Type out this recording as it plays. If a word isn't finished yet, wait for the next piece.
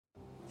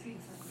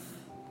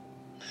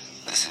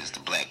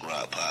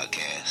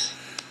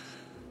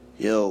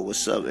Yo,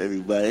 what's up,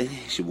 everybody?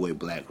 It's your boy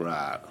Black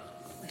Rob.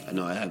 I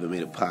know I haven't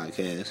made a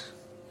podcast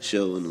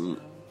show in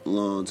a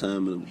long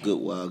time, in a good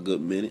while,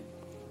 good minute.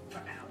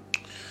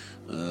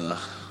 How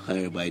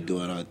everybody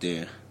doing out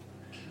there?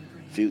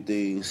 A few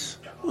things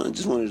I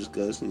just want to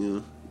discuss.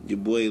 Your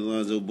boy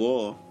Lonzo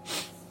Ball.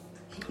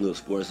 A little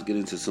sports. Get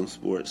into some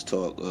sports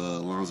talk.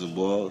 Lonzo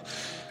Ball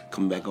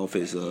coming back off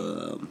his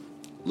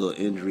little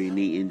injury,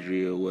 knee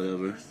injury or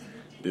whatever.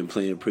 Been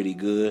playing pretty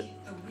good.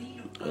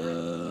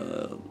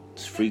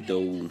 His free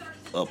throw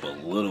up a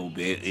little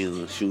bit,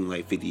 shooting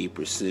like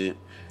 58%.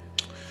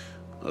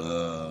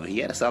 He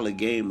had a solid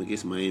game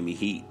against Miami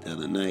Heat the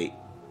other night.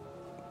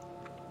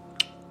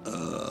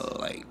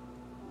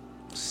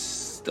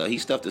 He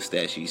stuffed the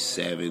stat sheet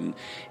 7,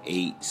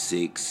 8,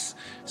 6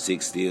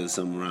 steals,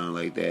 something around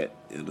like that.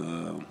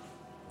 And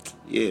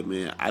yeah,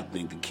 man, I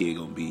think the kid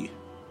gonna be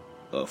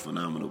a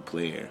phenomenal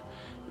player.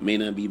 May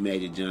not be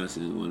Magic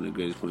Johnson, one of the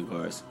greatest point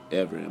guards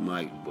ever in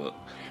my book,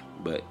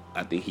 but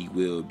I think he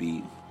will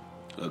be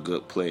a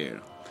good player.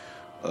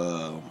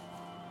 The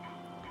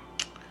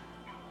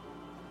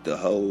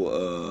whole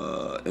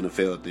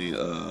NFL thing,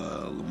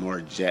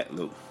 Lamar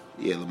Jackson,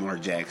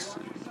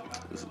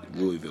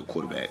 Louisville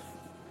quarterback.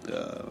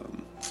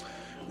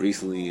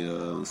 Recently,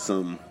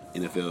 some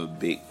NFL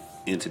big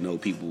know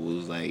people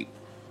was like,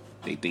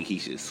 they think he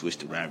should switch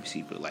to wide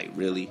receiver. Like,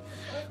 really?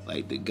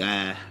 Like, the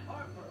guy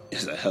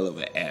is a hell of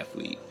an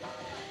athlete.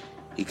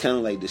 He kind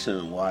of like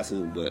Deshaun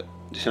Watson, but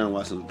Deshaun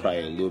Watson was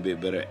probably a little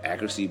bit better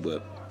accuracy,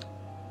 but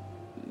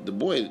the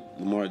boy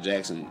Lamar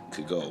Jackson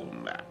could go.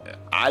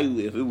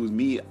 If it was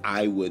me,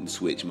 I wouldn't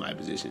switch my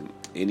position.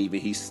 And even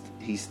he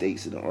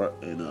states in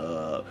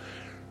a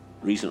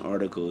recent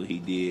article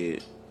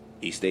he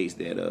states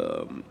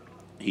that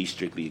he's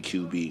strictly a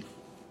QB.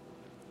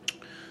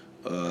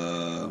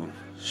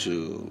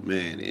 Sure,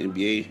 man, the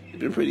NBA has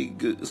been pretty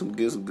good. Some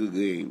good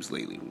games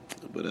lately.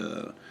 But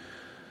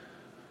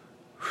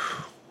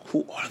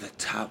who are the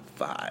top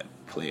 5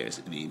 players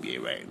in the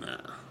NBA right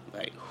now?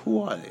 Like,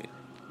 who are they?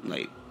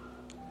 Like,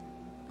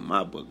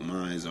 my book,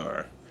 mines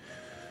are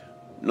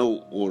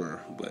no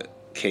order,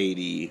 but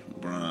KD,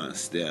 Bron,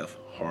 Steph,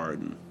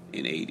 Harden,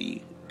 and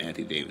AD,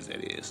 Anthony Davis.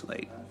 That is,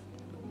 like,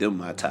 them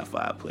my top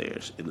 5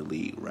 players in the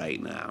league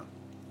right now.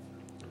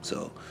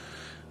 So,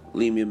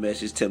 leave me a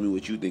message. Tell me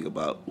what you think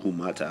about who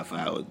my top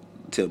 5. Or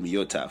tell me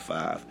your top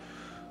 5.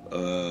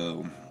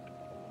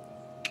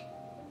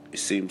 It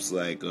seems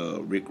like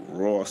Rick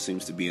Ross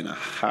seems to be in a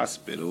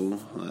hospital.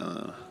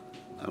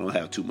 I don't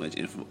have too much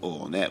info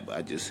on that, but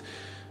I just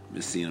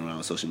been seeing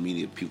around social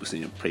media people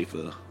saying pray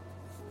for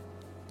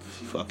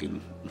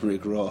fucking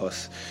Rick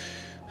Ross.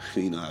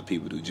 You know how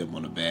people do, jump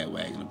on the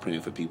bandwagon and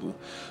praying for people.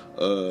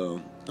 I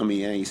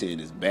mean, I ain't saying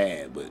it's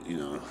bad, but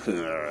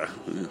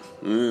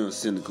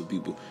cynical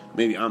people.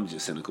 Maybe I'm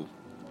just cynical.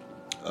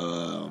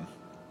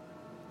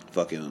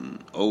 Fucking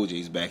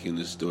OJ's back in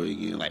the story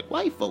again. Like,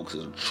 white folks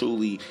are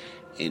truly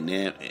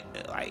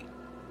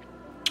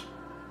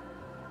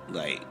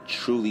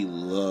truly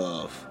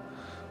love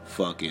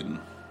fucking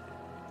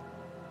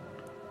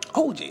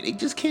OJ. They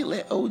just can't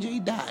let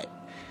OJ die.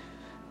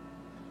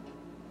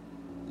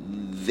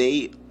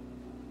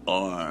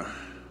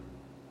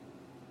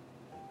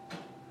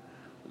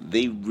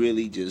 They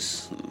really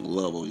just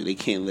love OJ. They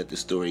can't let the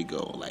story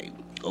go. Like,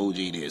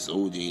 OJ this,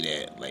 OJ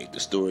that. Like, the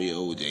story of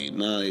OJ.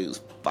 Nah, it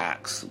was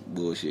Fox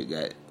bullshit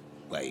got,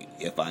 like,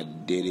 If I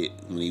Did It,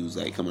 when he was,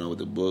 like, coming out with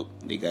the book,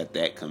 they got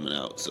that coming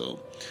out. So,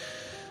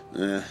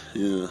 well,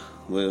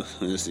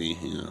 let's see.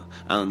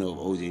 I don't know if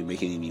OJ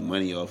making any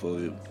money off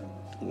of it,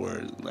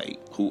 or, like,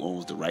 who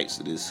owns the rights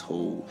to this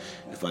whole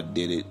If I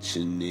Did It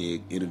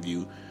shindig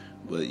interview.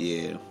 But,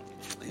 yeah.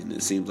 And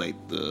it seems like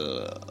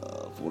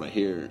from what I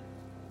hear,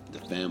 the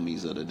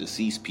families of the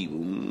deceased people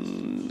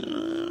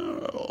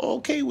are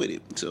okay with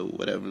it. So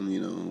whatever,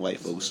 white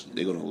folks,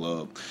 they're gonna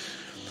love.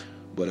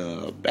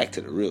 But back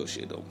to the real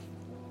shit though.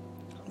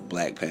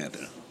 Black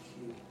Panther.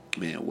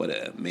 Man, what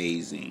an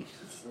amazing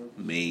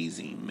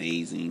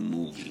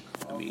movie.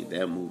 I mean,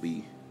 that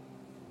movie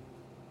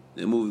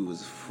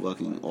was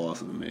fucking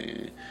awesome,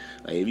 man.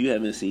 Like, if you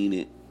haven't seen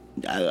it,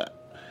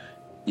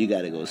 you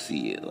gotta go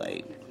see it.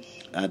 Like,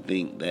 I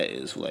think that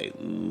is like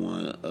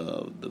one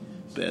of the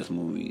best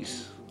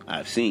movies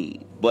I've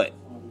seen. But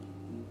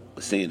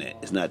saying that,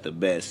 it's not the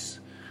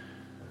best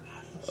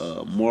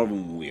Marvel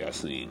movie I've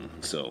seen.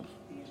 So,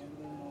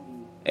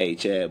 hey,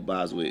 Chad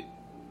Boswick,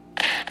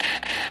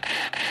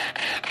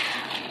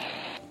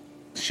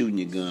 shooting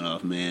your gun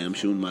off, man. I'm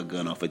shooting my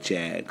gun off for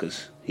Chad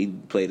because he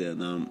played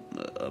an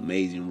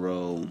amazing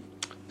role.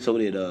 So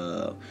did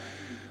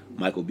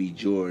Michael B.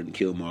 Jordan,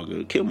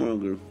 Killmonger.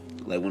 Killmonger,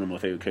 like, one of my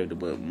favorite characters,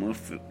 but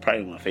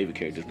probably my favorite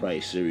character is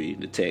probably Shuri,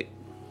 the tech,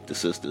 the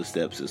sister,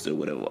 stepsister,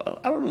 whatever.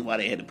 I don't know why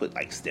they had to put,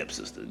 like,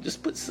 stepsister.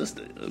 Just put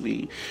sister. I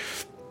mean,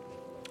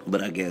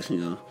 but I guess,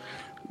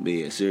 but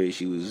yeah, Shuri,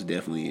 she was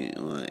definitely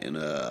in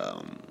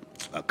a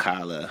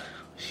collar.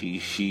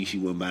 She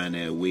went buying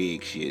that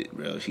wig shit,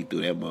 bro. She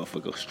threw that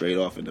motherfucker straight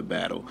off in the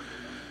battle.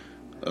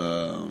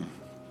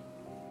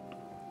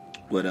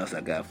 What else I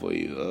got for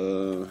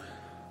you?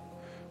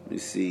 Let me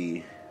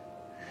see.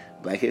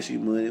 Black History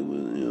Month, it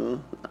was,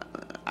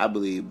 I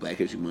believe Black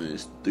History Month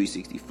is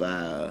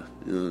 365,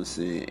 you know what I'm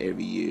saying,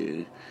 every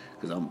year,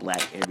 because I'm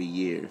black every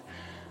year.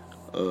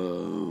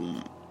 New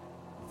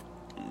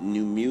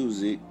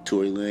music,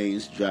 Tory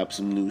Lanez dropped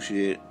some new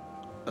shit.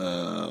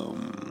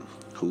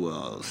 Who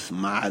else?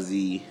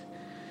 Mozzie.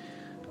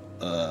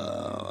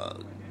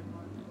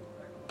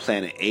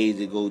 Planet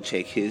Asia, go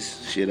check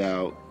his shit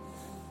out.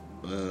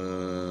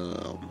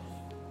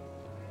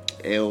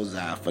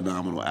 Elzhi,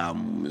 phenomenal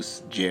album.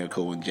 It's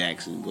Jericho and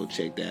Jackson. Go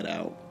check that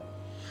out.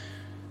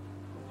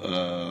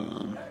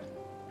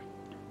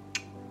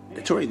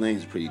 Tory Lanez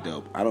is pretty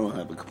dope. I don't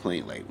have a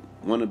complaint. Like,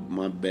 one of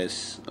my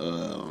best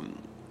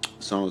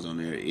songs on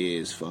there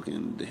is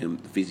fucking the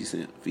 50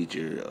 Cent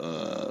feature,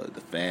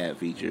 the Fab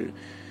feature,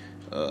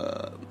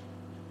 the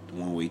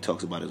one where he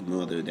talks about his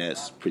mother.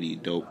 That's pretty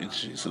dope,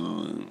 interesting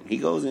song. He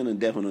goes in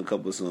depth on a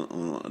couple of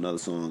on another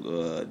song,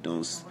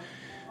 Don't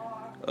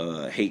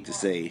Hate to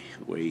Say,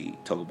 where he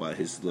talk about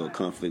his little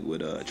conflict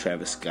with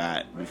Travis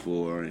Scott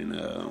before,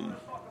 and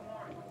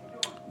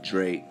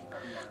Drake.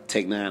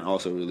 Tech Nine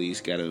also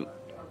released. Gotta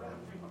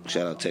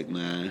shout out Tech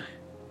Nine.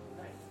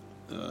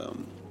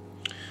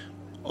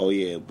 Oh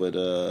yeah, but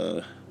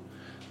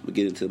we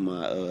get into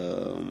my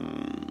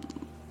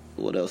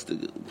what else to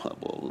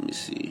pop off? Let me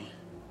see.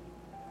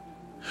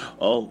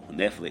 Oh,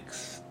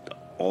 Netflix, The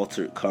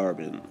Altered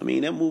Carbon. I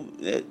mean, that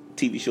movie, that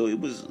TV show, it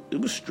was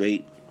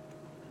straight.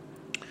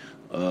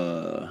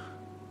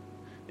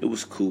 It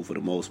was cool for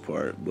the most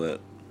part, but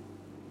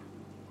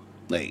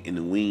like in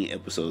the wing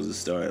episodes, it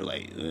started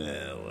like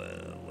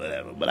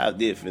whatever. But I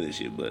did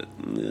finish it, but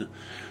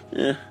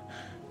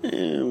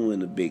it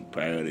wasn't a big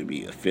priority to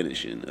be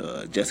finishing.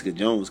 Jessica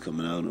Jones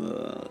coming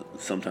out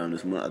sometime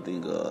this month. I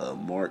think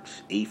March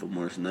 8th or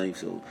March 9th.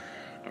 So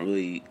I'm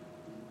really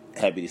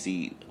happy to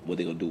see what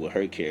they're gonna do with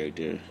her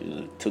character.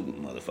 It took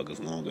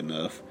motherfuckers long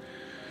enough.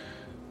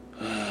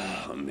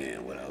 Oh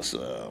man, what else?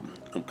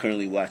 I'm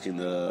currently watching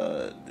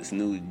this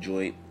new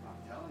joint.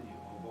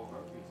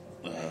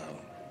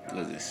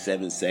 Was it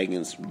 7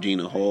 Seconds?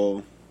 Regina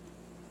Hall,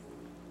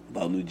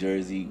 about New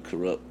Jersey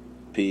corrupt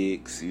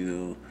pigs.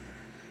 Yeah.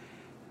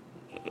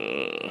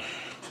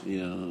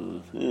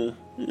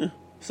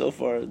 So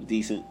far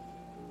decent.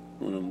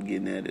 When I'm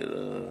getting at it,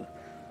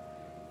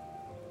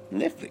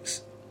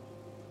 Netflix.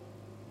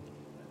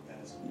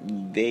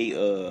 They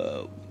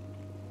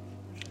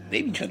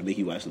be trying to make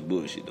you watch some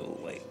bullshit though,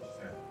 like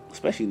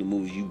especially in the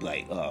movies you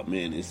like. Oh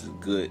man, this is a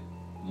good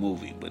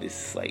movie, but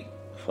it's like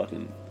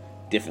fucking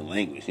different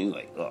language. And you're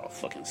like, oh,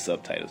 fucking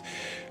subtitles.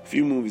 A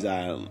few movies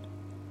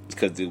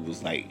because it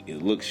was like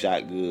it looked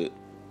shot good,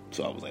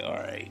 so I was like, all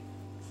right.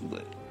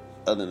 But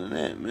other than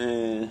that,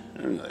 man,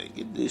 I'm like,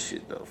 get this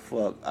shit the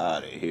fuck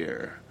out of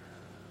here.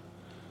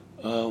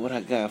 What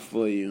I got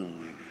for you?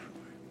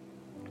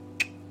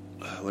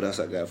 What else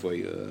I got for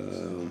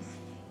you?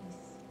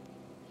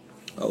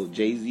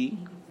 Jay-Z.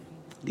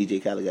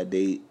 DJ Khaled got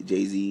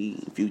Jay-Z,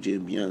 Future,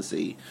 and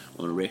Beyonce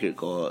on a record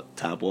called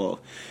Top Off.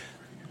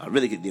 I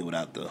really could deal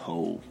without the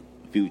whole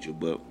Future,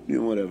 but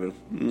whatever.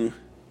 You know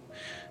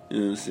what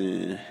I'm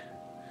saying?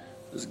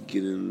 Let's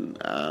get in.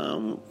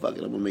 Fuck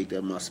it, I'm gonna make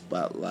that my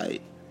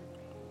spotlight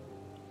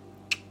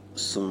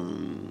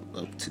song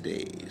of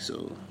today.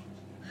 So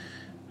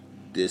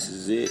this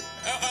is it.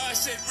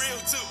 Shit real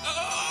too.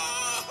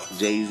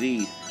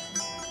 Jay-Z,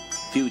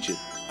 Future,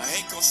 I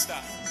ain't gonna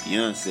stop.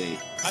 Beyonce,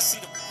 I see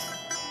the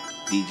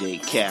DJ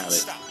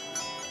Khaled,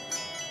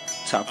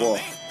 Top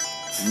Off,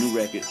 new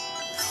record.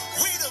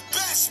 We the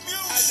best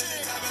music. I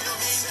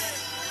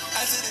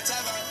see the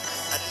top of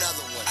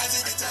another one. I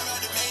see the top of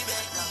the main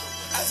back.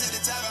 I see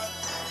the top of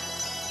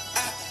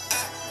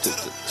To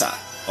the top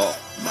of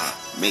my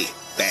mate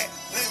back.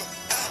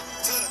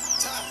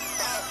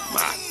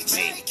 My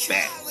mate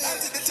back.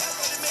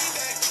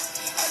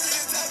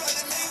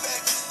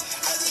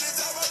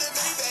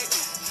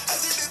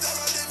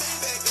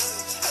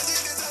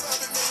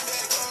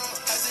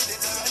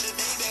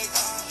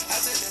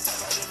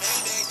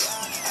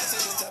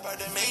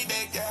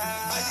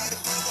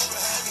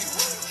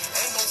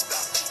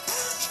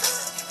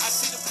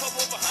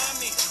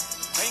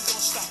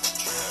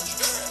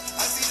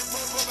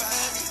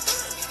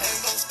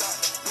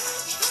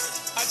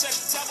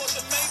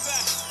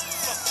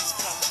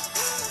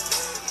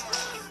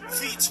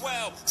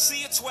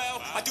 See a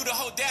 12, I do the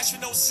whole dash with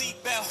no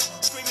seatbelt.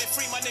 Screaming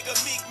free my nigga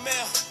Meek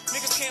Mill.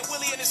 Niggas can't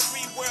willy in this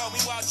free world.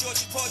 Meanwhile,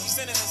 Georgie Porgy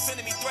sending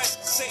me threats.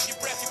 Save your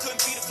breath, you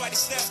couldn't beat a flight of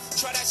steps.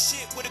 Try that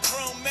shit with a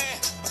grown man.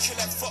 I'll kill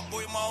that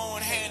fuckboy with my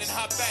own hand and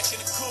hop back in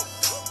the coupe.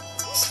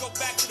 Let's go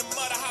back to the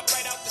mud, I hop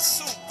right out the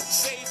soup.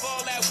 Save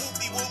all that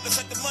whoopie-whoop, let's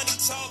let the money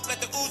talk, let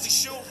the Uzi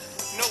shoot.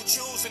 No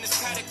jewels in this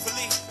Patek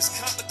Philippe. It's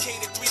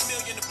complicated, 3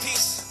 million a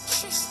piece.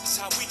 That's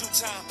how we do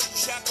time.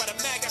 Shocked by the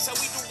mag, that's how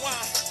we do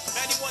wine.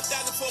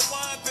 91,000 for a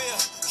wine bill.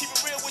 Keep it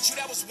real with you,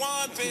 that was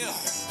wine bill.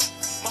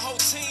 My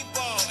whole team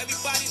ball.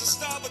 Everybody's a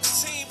star but the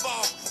team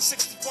ball.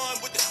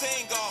 61 with the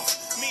thing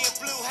off. Me and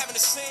Blue having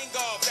a sing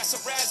off. That's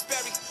a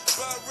raspberry,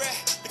 Burberry,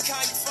 the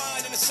kind you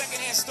find in the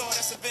secondhand store,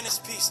 that's a Venice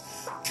piece.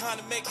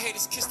 Kinda make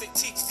haters kiss their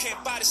teeth, you can't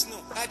buy this new.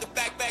 I had to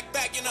back,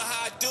 you know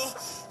how I do.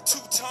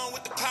 Two-tone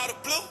with the powder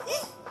blue.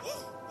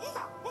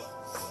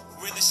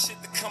 Realest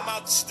shit to come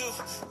out the stew.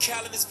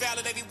 Calendar is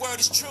valid, every word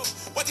is true.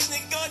 What these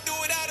niggas gonna do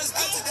without us do?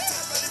 I took the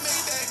top of the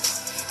Maybach.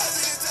 I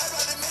took the top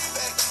of the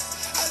Maybach.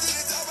 I took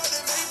the top of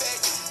the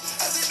Maybach.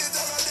 I took the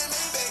top of the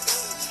Maybach.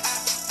 I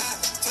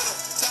to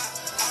the top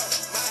of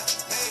my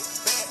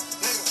Maybach,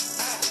 nigga.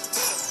 I to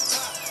the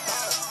top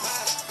of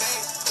my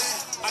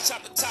Maybach. I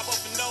chop the top off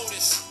and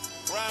notice.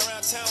 Ride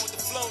around town with the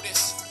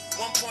floaters.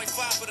 1.5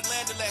 for the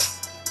landolay.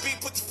 B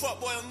put the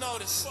fuckboy on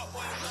notice.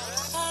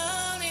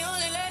 I'm the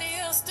only lady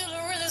else still the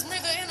realest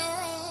nigga in the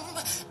room.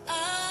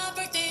 I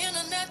break the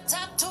internet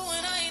top 2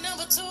 and I ain't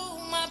number 2.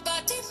 My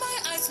body,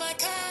 my ice, my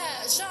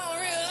cash. All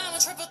real, I'm a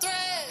triple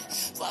threat.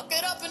 Fuck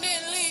it up and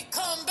then leave.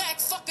 Come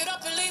back, fuck it up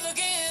and leave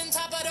again.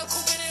 Top of the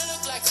coupe and it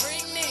look like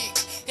Freak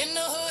Nick. In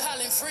the hood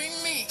hollering free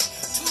me.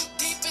 Too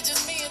deep, it's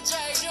just me and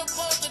Jay. You're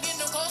posted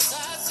in the coast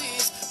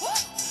sizes. Woo!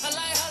 I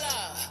like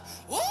holla.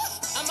 Woo!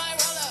 I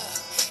might roll up.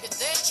 If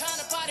they're trying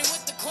to party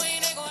with the queen,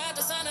 they gon' have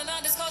to sign a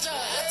non-disclosure.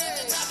 I took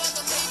the top of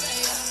the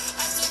Maybach.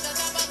 I took the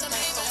top of the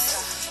Maybach.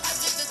 I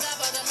took the top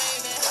of the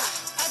Maybach.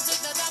 I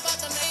took the top of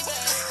the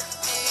Maybach.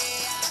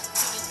 Hey, I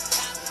took the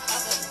top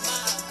of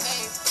my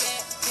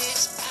Maybach,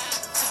 bitch.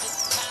 I took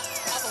the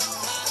top of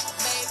my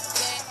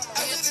Maybach.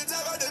 I took the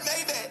top of the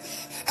Maybach.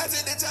 I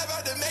took the top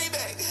of the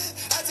Maybach.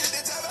 I took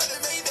the top of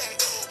the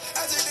Maybach.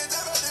 I took the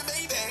top of the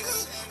Maybach.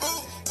 Ooh,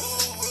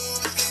 ooh,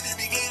 ooh, it's good to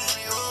be getting it.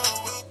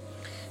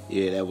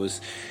 Yeah, that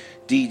was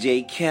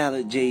DJ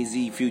Khaled,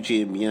 Jay-Z,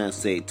 Future, and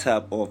Beyonce,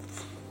 top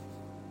off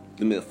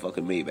the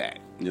motherfucking Maybach.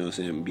 You know what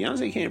I'm saying?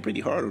 Beyonce came pretty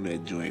hard on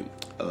that joint.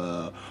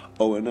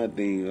 Another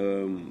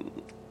thing,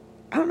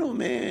 I don't know,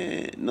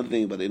 man. Another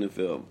thing about the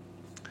NFL.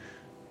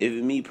 If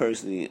me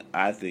personally,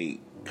 I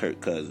think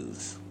Kirk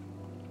Cousins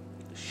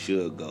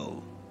should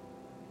go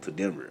to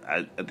Denver.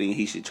 I think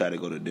he should try to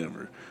go to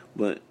Denver.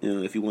 But, you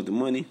know, if you want the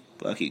money,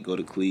 fuck it, go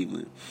to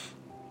Cleveland.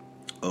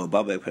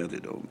 About Black Panther,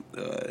 though.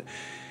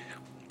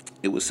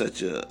 It was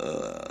such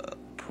a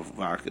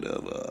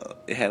provocative.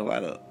 It had a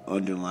lot of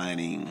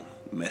underlining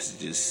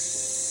messages,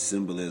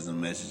 symbolism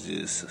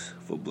messages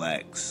for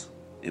blacks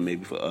and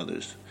maybe for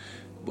others.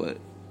 But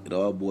it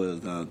all boils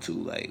down to,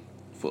 like,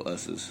 for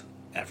us as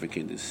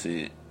African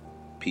descent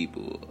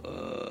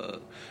people,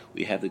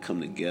 we have to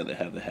come together,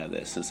 have to have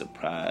that sense of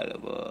pride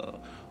of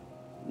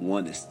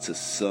oneness to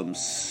some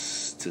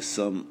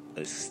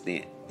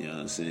extent. You know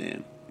what I'm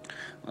saying?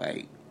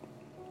 Like,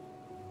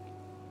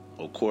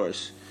 of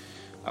course,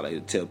 I like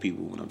to tell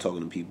people when I'm talking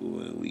to people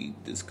and we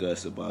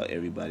discuss about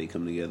everybody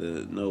coming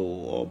together, no,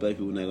 all black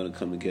people are not going to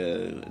come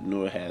together,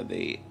 nor have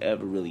they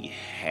ever really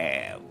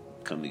have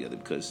come together,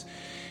 because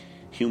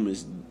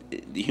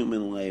the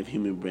human life,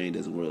 human brain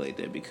doesn't work like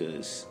that,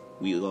 because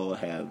we all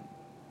have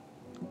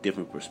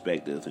different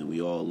perspectives and we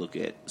all look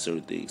at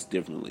certain things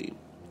differently.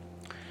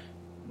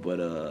 But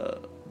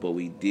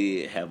we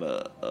did have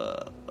a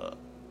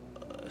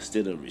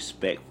instead of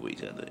respect for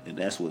each other, and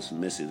that's what's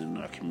missing in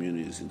our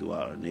communities and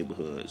throughout our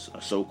neighborhoods,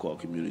 our so-called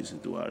communities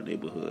and throughout our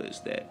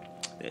neighborhoods. That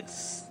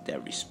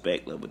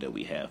respect level that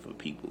we have for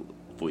people,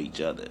 for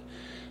each other.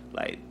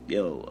 Like,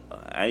 yo,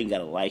 I ain't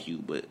gotta like you,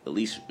 but at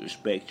least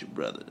respect your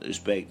brother.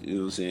 Respect, you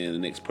know what I'm saying, the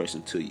next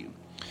person to you.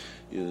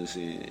 You know what I'm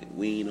saying?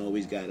 We ain't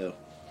always gotta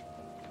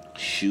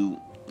shoot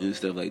and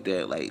stuff like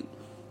that. Like,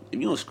 if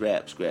you don't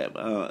scrap. You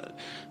know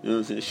what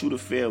I'm saying? Shoot a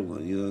fair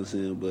one. You know what I'm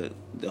saying? But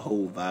the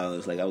whole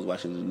violence, like I was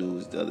watching the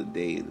news the other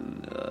day,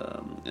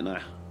 and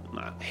I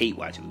hate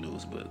watching the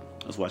news, but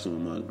I was watching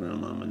with my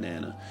grandma, my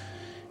nana,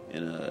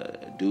 and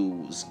a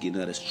dude was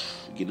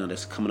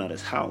coming out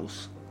his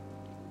house,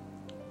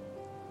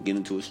 getting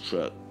into his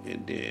truck,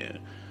 and then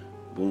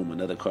boom,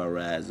 another car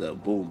rides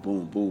up, boom,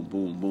 boom, boom,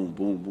 boom, boom,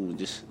 boom, boom,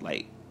 just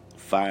like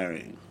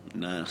firing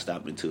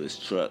non-stop into his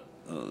truck.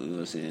 You know what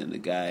I'm saying? The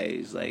guy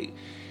is like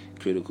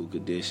critical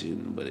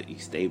condition, but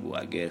he's stable,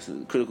 I guess.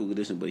 In critical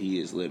condition, but he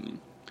is living.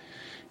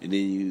 And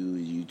then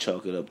you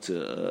chalk it up to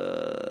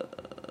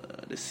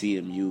the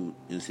CMU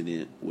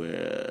incident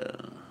where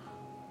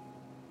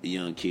a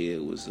young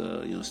kid was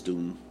a young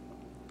student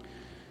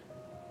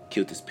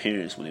killed his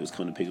parents when they was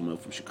coming to pick him up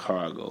from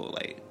Chicago.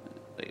 Like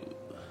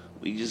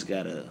we just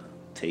gotta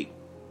take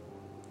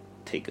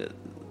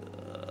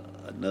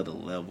another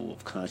level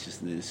of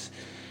consciousness,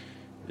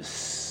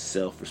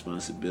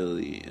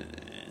 self-responsibility,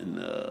 and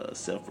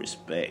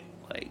self-respect.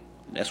 Like,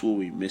 that's what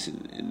we're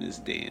missing in this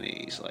day and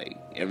age. Like,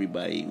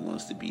 everybody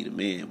wants to be the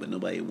man, but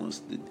nobody wants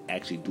to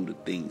actually do the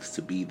things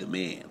to be the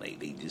man. Like,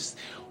 they just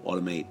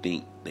automatically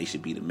think they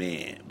should be the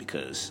man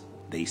because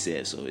they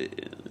said so.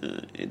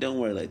 It don't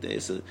work like that.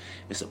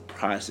 It's a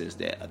process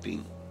that I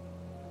think,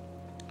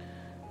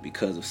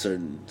 because of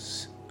certain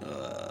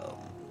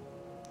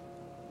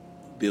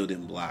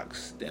building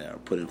blocks that are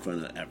put in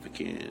front of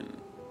African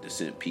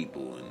descent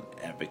people and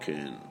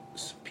African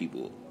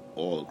people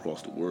all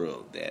across the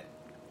world, that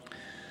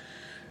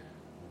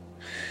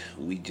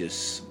we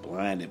just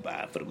blinded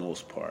by, for the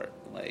most part.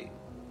 Like,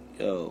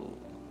 yo,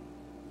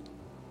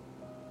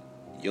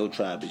 your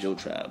tribe is your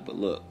tribe. But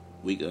look,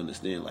 we can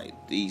understand, like,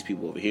 these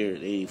people over here,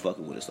 they ain't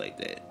fucking with us like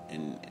that.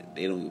 And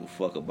they don't give a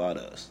fuck about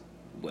us.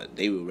 But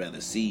they would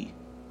rather see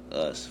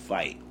us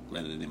fight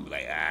rather than be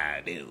like,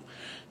 they don't, you know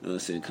what I'm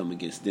saying, come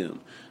against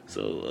them.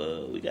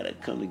 So we gotta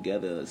come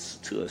together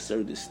to a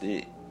certain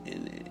extent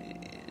and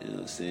you know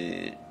what I'm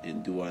saying,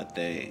 and do our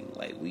thing.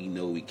 Like, we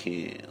know we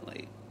can.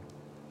 Like,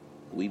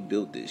 we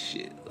built this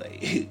shit.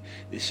 Like,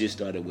 this shit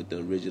started with the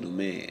original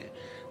man.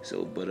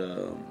 So, but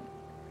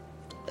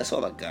that's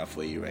all I got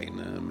for you right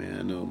now, man.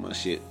 I know my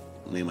shit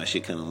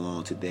kind of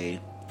long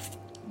today,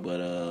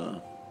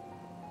 but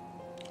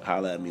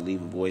holla at me,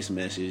 leave a voice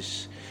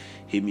message,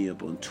 hit me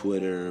up on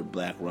Twitter,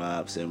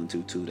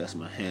 BlackRob722. That's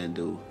my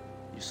handle.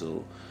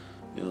 So,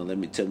 you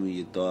know, tell me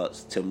your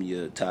thoughts. Tell me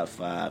your top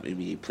 5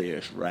 NBA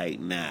players right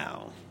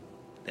now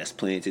that's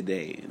playing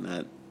today,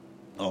 not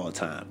all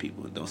time,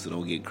 people.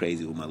 Don't get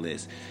crazy with my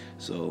list.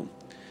 So,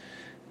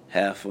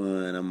 have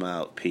fun. I'm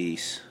out.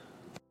 Peace.